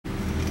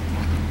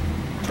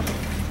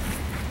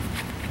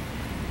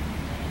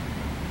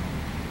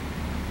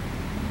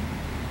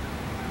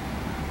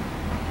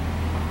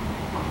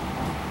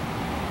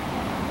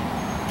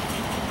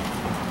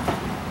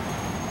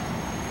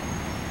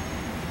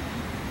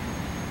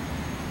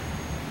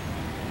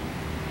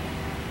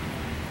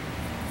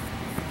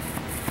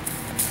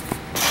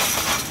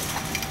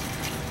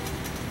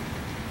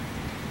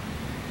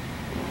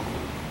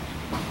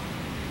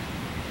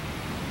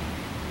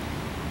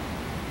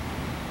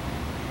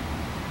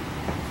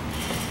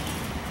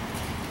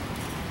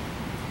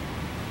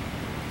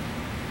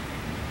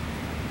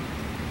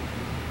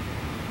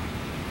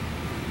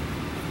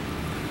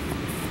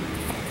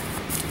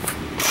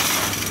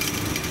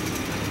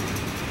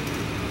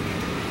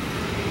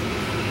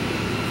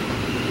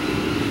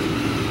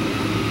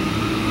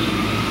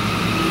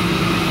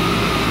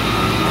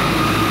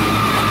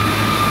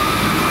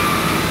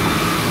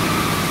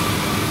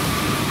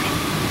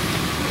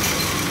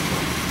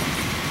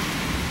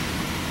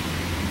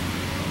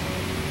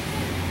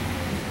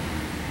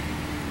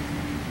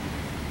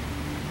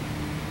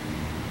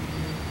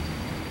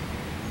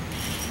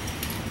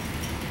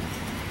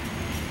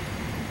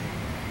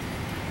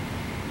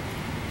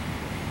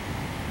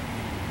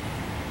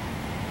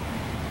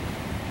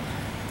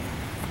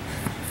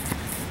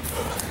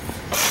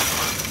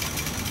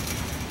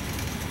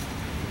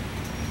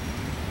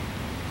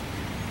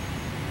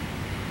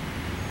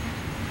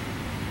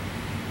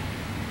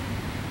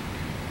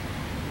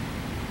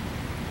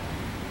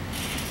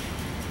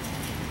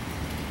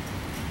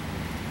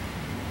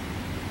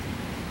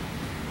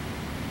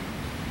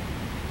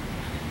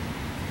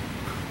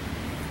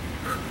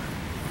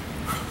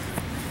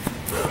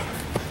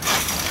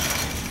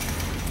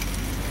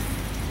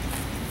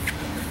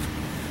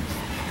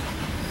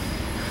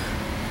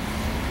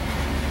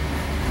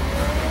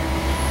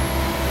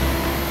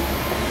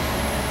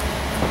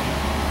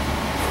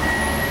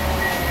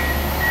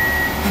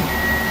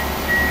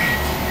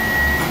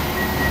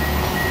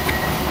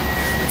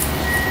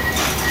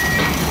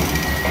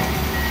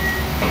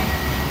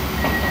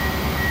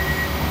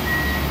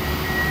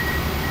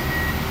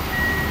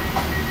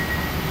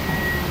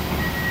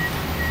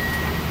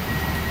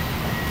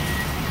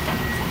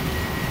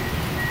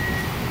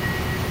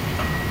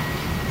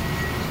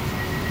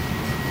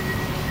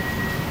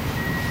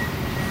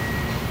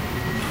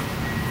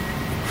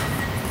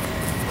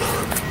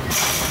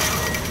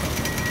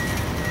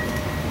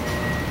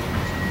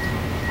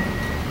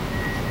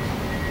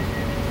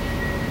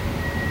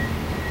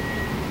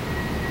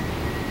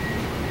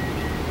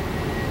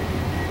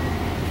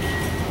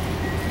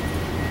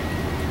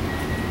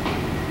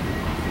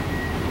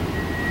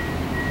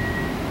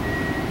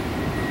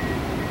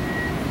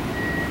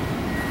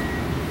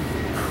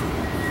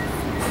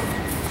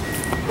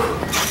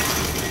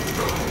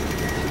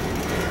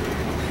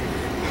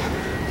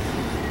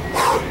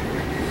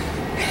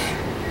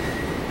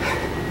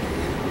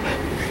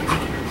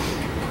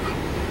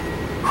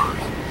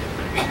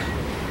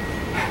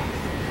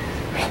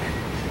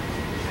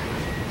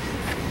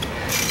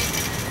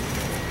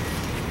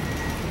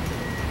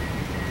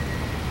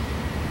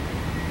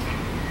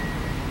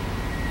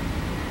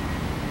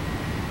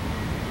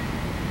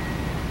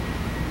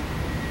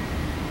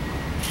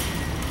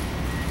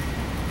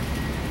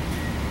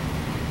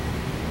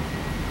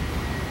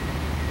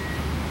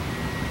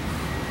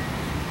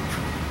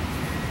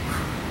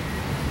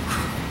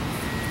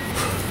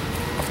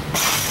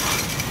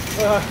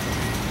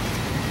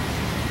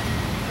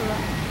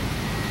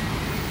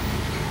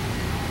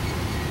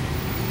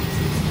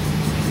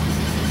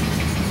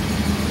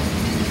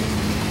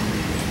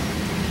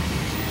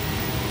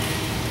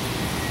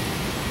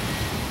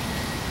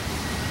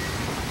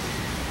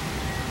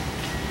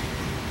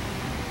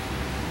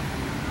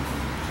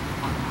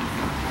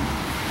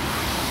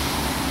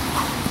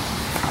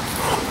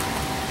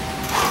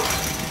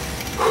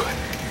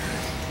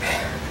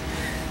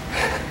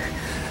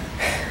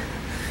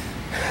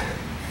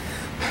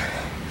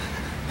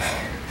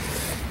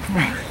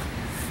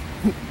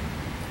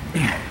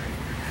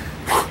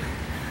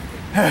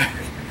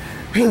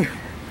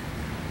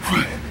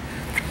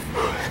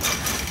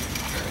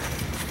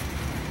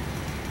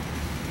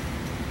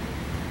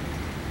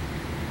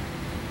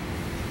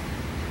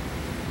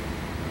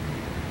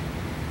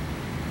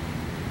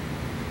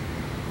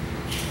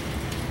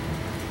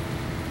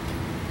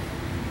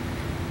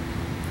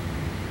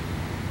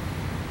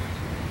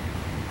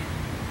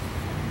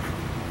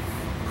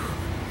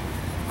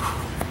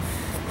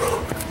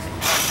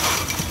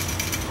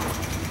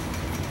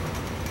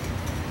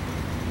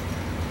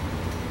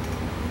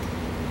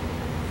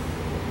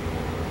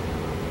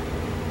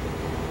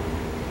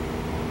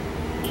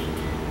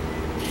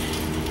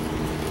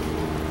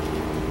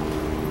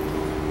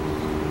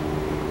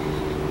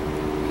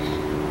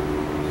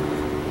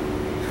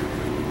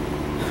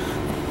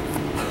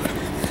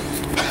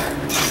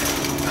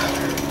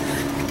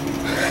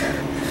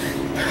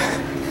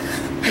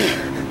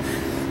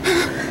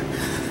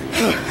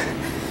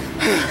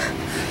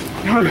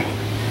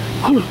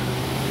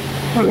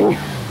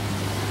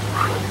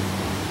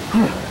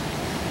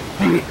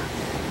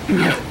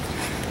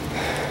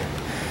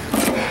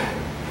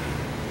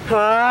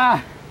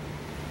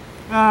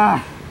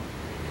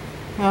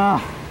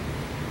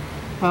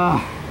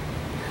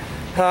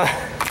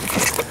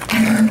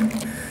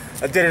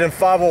I did it in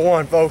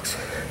 501, folks.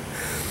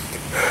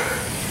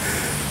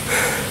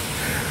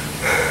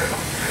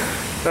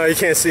 No, you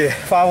can't see it.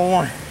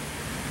 501.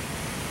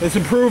 It's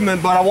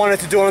improvement, but I wanted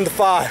to do it under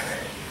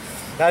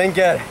 5. I didn't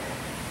get it.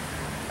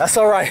 That's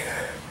all right.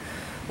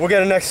 We'll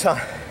get it next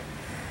time.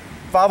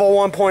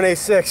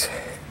 501.86.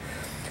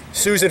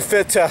 Susan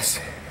Fit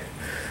test.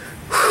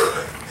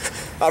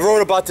 I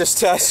wrote about this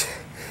test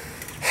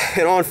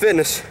in On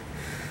Fitness.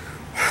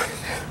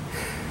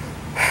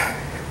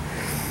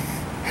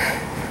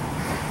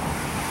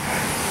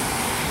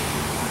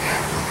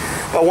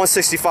 About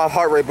 165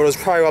 heart rate, but it was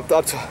probably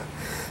up to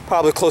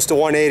probably close to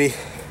 180.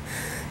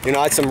 You know,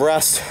 I had some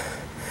rest,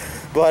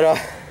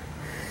 but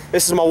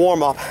this is my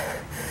warm-up.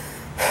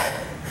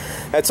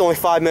 That's only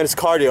 5 minutes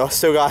cardio.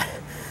 Still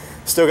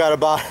got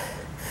about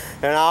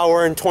an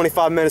hour and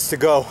 25 minutes to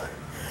go,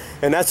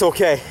 and that's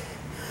okay.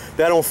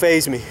 That don't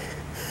faze me.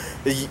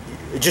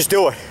 Just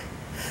do it.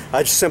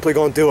 I just simply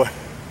gonna do it.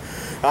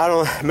 I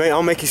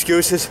don't make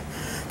excuses.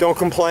 Don't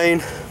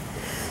complain.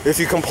 If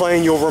you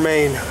complain, you'll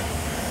remain.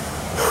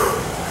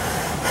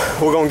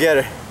 We're gonna get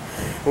it.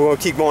 We're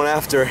gonna keep going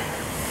after it.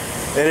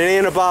 And it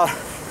ain't about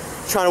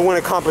trying to win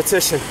a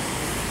competition.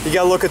 You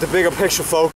gotta look at the bigger picture, folks.